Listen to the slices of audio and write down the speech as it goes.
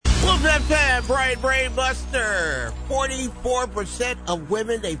Wolf FM, Brian Brainbuster. 44% of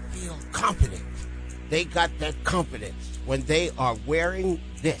women, they feel confident. They got that confidence when they are wearing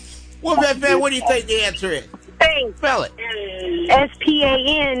this. Wolf FM, what do you think the answer is? Spanx. Spell it.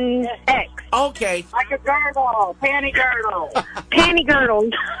 Spanx. Okay. Like a girdle. Panty girdle. Panty girdle.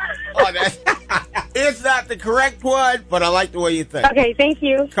 Oh, that's it's not the correct one, but I like the way you think. Okay, thank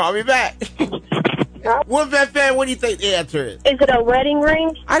you. Call me back. Wolf FM, what do you think the answer is? Is it a wedding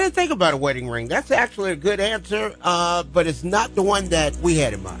ring? I didn't think about a wedding ring. That's actually a good answer, but it's not the one that we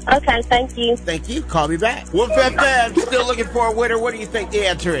had in mind. Okay, thank you. Thank you. Call me back. Wolf FM, still looking for a winner. What do you think the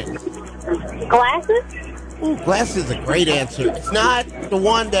answer is? Glasses? Ooh, glasses is a great answer. It's not the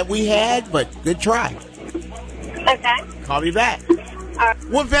one that we had, but good try. Okay. Call me back.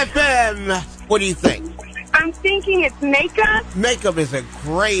 Wolf FM, what do you think? I'm thinking it's makeup. Makeup is a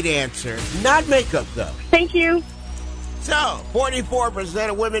great answer. Not makeup, though. Thank you. So, 44%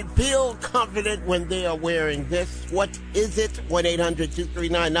 of women feel confident when they are wearing this. What is it?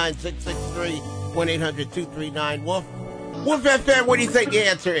 1-800-239-9663. 1-800-239-WOLF. Wolf FM, what do you think the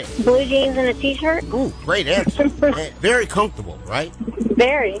answer is? Blue jeans and a t-shirt? Ooh, great answer. Very comfortable, right?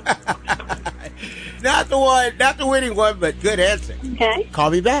 Very. Not the winning one, but good answer. Okay.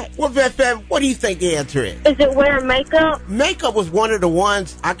 Call me back. Wolf FM, what do you think the answer is? Is it wearing makeup? Makeup was one of the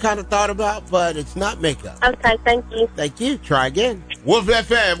ones I kind of thought about, but it's not makeup. Okay, thank you. Thank you. Try again. Wolf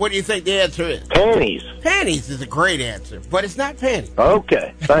FM, what do you think the answer is? Panties. Panties is a great answer, but it's not panties.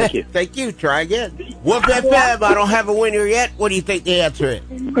 Okay, thank you. Thank you. Try again. Wolf FM, I don't have a winner yet. What do you think the answer is?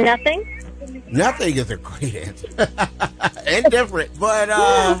 Nothing? Nothing is a great answer. And different, but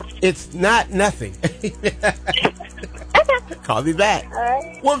it's not nothing. Call me back. All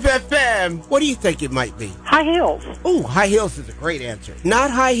right. Wolf FM, what do you think it might be? High heels. Ooh, high heels is a great answer.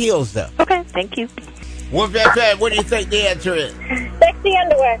 Not high heels, though. Okay, thank you. Wolf FM, what do you think the answer is? Sexy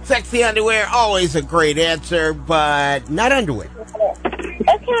underwear. Sexy underwear, always a great answer, but not underwear.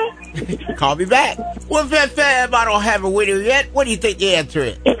 Okay. Call me back. Wolf FM, I don't have a winner yet. What do you think the answer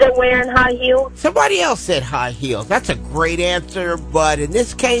is? Is it wearing high heels? Somebody else said high heels. That's a great answer, but in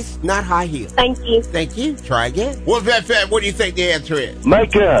this case, not high heels. Thank you. Thank you. Try again. Wolf FM, what do you think the answer is?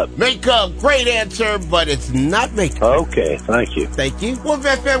 Makeup. Makeup, great answer, but it's not makeup. Okay, thank you. Thank you. Wolf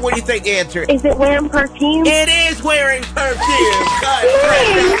FM, what do you think the answer is? Is it wearing perfume? It is wearing perfume.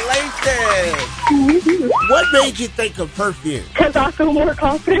 Congratulations. What made you think of perfume? Because I feel more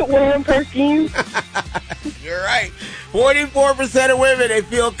confident wearing perfume. You're right. 44% of women, they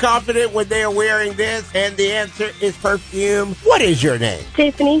feel confident when they are wearing this, and the answer is perfume. What is your name?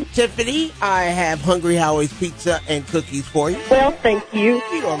 Tiffany. Tiffany, I have Hungry Howie's Pizza and cookies for you. Well, thank you.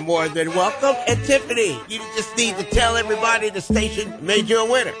 You are more than welcome. And Tiffany, you just need to tell everybody the station made you a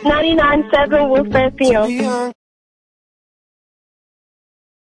winner. 99.7 Wolf FM.